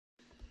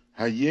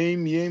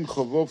Hayom Yom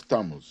Chavov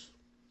Tammuz.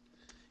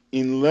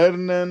 In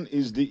Lernen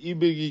ist die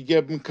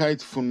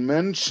Übergegebenheit von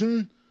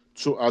Menschen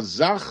zu einer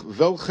Sache,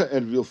 welche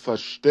will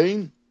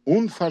verstehen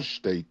und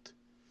versteht.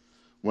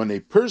 When a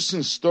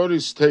person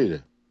studies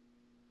Torah,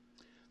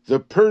 the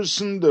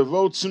person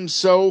devotes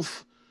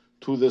himself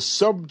to the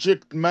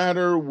subject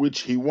matter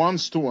which he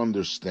wants to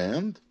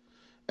understand,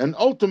 and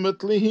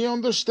ultimately he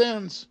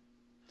understands.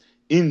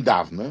 In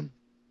Davne,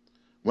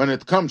 when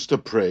it comes to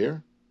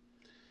prayer,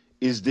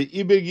 is the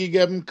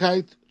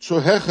Übergegebenheit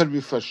zu höher wie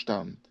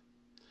Verstand.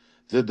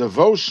 The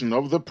devotion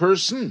of the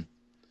person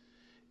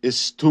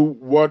is to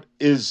what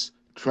is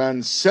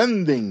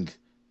transcending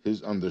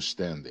his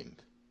understanding.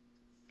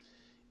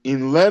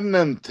 In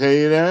Lernen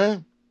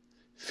Torah,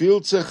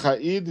 fühlt sich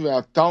Haid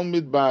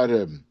ve'atalmid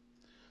ba'areb.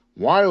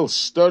 While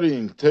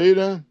studying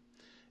Torah,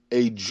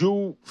 a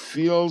Jew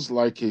feels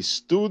like a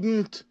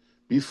student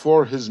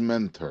before his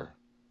mentor.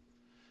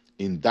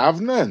 In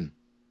Davnen,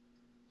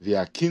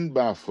 ve'akind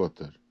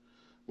ba'afoter.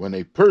 When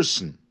a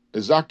person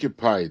is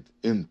occupied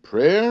in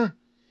prayer,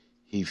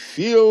 he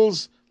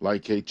feels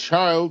like a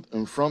child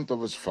in front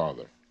of his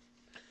father.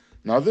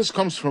 Now this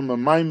comes from a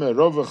Maimeh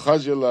Rove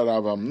Chazil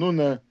Rav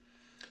Amnuna.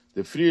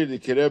 The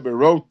Friedrich Rebbe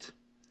wrote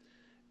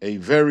a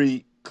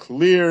very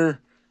clear,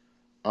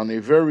 on a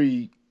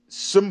very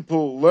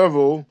simple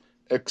level,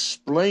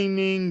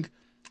 explaining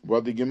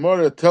what the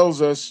Gemara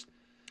tells us,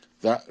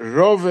 that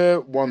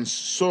Rove once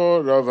saw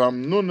Rav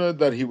Amnuna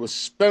that he was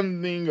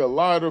spending a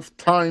lot of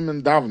time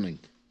in davening.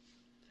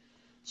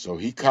 So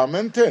he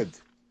commented,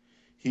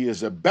 he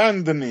is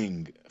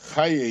abandoning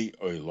Chayei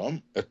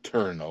Olam,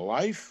 eternal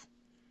life,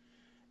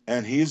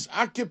 and he is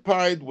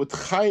occupied with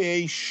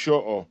Chayei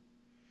Sho'o,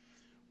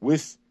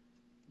 with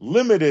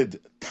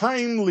limited,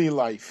 timely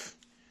life.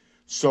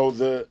 So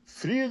the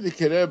Friedrich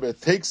Rebbe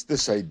takes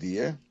this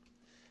idea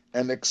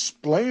and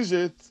explains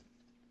it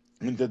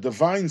in the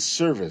divine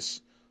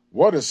service.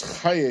 What is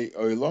Chayei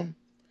Olam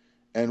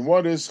and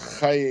what is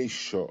Chayei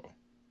Sho'o?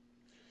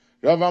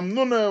 Rav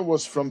Amnuna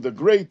was from the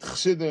great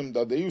Chassidim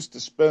that they used to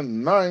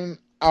spend 9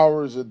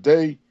 hours a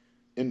day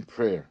in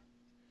prayer.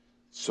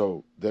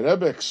 So the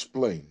Rebbe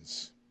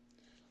explains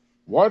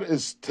what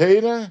is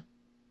Torah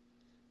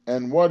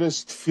and what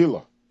is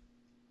Tefillah.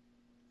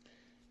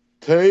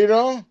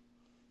 Torah,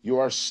 you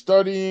are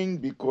studying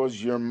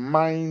because your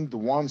mind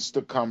wants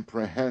to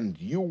comprehend.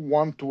 You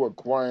want to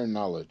acquire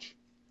knowledge.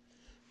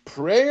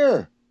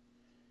 Prayer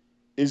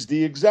is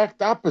the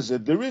exact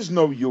opposite. There is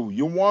no you.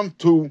 You want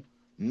to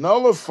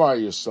nullify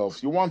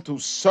yourself. You want to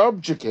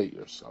subjugate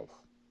yourself.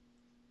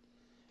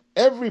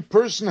 Every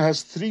person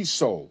has 3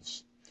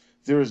 souls.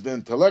 There is the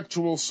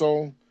intellectual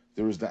soul,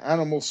 there is the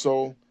animal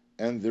soul,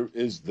 and there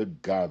is the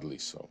godly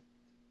soul.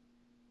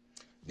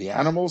 The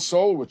animal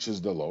soul, which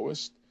is the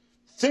lowest,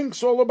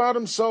 thinks all about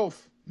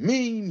himself.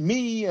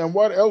 Me, and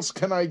what else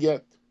can I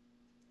get?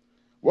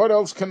 What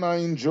else can I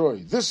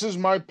enjoy? This is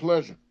my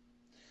pleasure.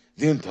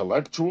 The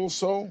intellectual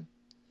soul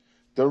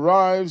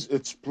derives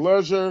its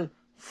pleasure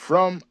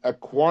from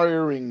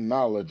acquiring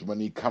knowledge. When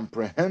he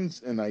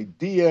comprehends an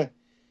idea,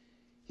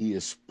 he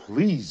is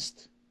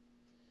pleased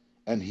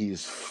and he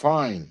is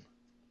fine.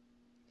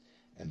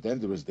 And then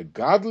there is the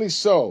godly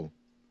soul.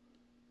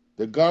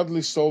 The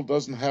godly soul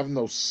doesn't have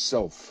no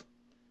self.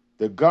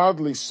 The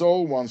godly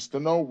soul wants to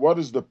know, what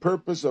is the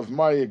purpose of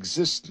my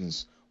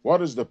existence?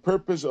 What is the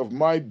purpose of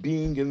my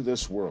being in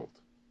this world?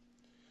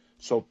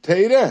 So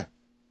Torah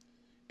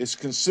is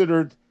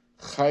considered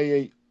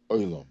Chayei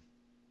Olam.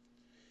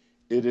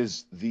 It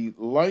is the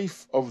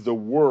life of the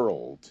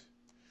world,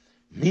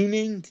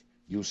 meaning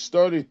you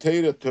study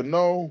Torah to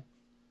know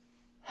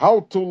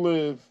how to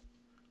live,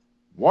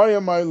 why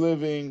am I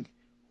living,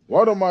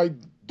 what am I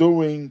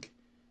doing,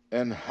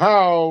 and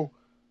how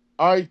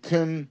I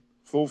can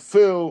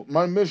fulfill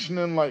my mission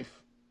in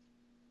life.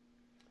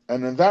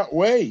 And in that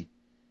way,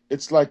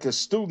 it's like a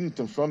student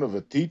in front of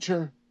a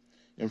teacher,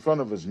 in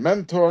front of his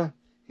mentor.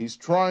 He's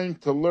trying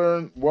to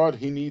learn what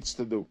he needs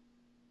to do.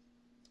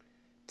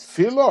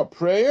 Tefillah,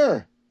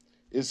 prayer,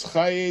 is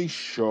Chayei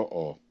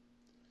Sho'o.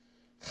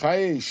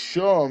 Chayei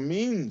Sho'o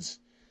means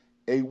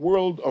a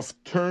world of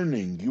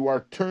turning. You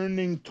are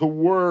turning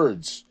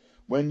towards.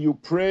 When you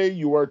pray,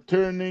 you are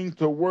turning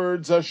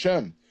towards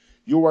Hashem.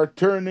 You are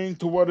turning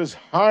to what is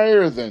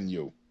higher than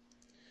you.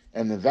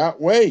 And in that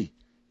way,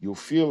 you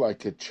feel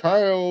like a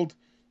child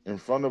in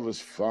front of his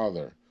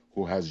father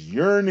who has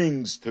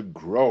yearnings to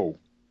grow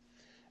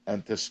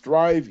and to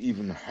strive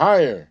even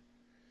higher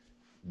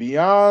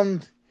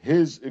beyond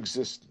his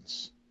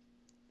existence.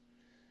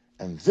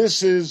 And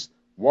this is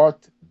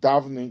what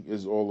davening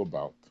is all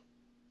about.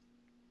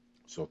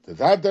 So to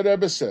that the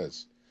Rebbe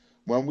says,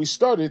 when we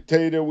study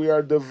Torah, we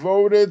are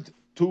devoted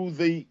to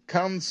the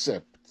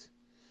concept.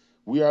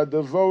 We are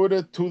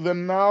devoted to the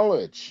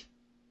knowledge.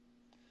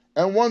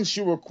 And once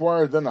you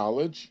acquire the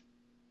knowledge,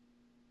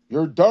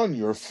 you're done,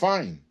 you're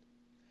fine.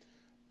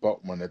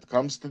 But when it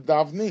comes to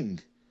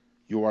davening,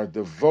 you are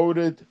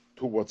devoted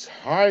to what's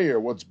higher,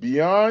 what's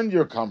beyond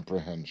your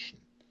comprehension.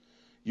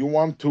 You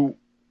want to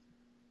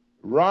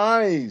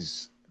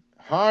rise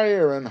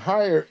higher and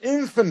higher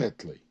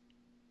infinitely.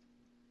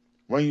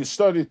 When you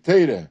study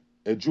Torah,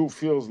 a Jew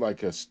feels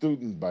like a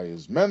student by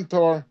his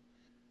mentor,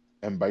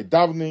 and by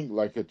davening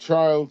like a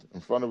child in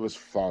front of his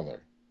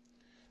father.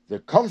 The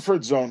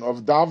comfort zone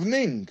of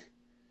davening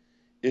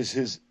is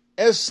his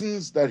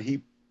essence that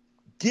he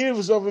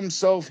gives of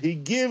himself. He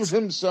gives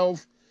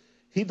himself.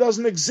 He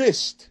doesn't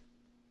exist.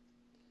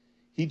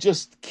 He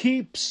just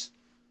keeps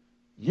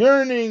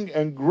yearning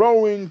and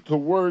growing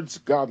towards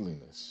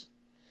godliness.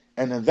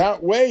 And in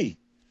that way,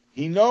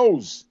 he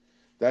knows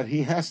that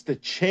he has to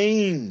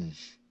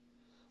change.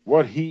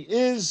 What he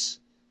is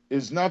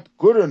not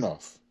good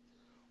enough.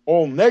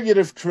 All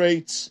negative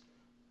traits,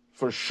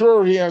 for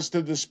sure he has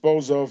to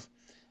dispose of,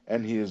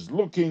 and he is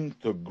looking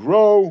to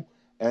grow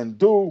and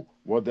do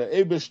what the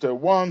Eibishter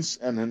wants,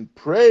 and in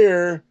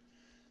prayer,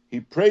 he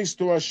prays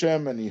to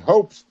Hashem and he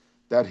hopes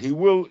that he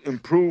will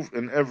improve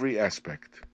in every aspect.